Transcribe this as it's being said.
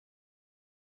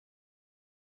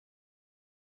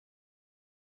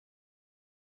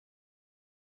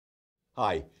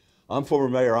Hi, I'm former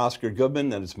Mayor Oscar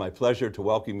Goodman, and it's my pleasure to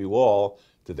welcome you all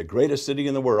to the greatest city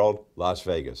in the world, Las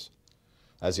Vegas.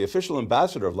 As the official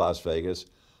ambassador of Las Vegas,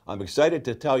 I'm excited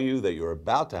to tell you that you're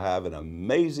about to have an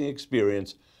amazing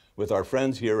experience with our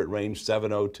friends here at Range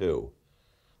 702.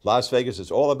 Las Vegas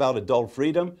is all about adult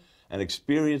freedom and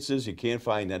experiences you can't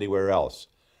find anywhere else.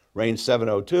 Range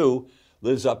 702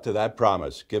 lives up to that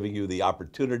promise, giving you the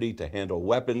opportunity to handle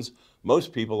weapons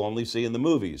most people only see in the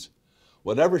movies.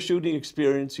 Whatever shooting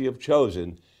experience you have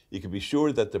chosen, you can be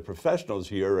sure that the professionals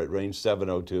here at Range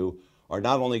 702 are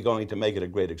not only going to make it a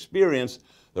great experience,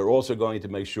 they're also going to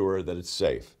make sure that it's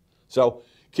safe. So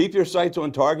keep your sights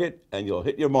on target and you'll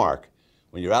hit your mark.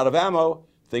 When you're out of ammo,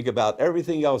 think about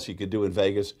everything else you could do in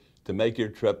Vegas to make your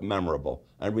trip memorable.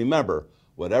 And remember,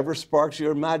 whatever sparks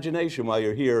your imagination while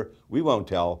you're here, we won't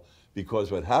tell, because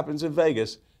what happens in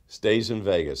Vegas stays in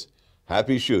Vegas.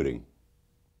 Happy shooting.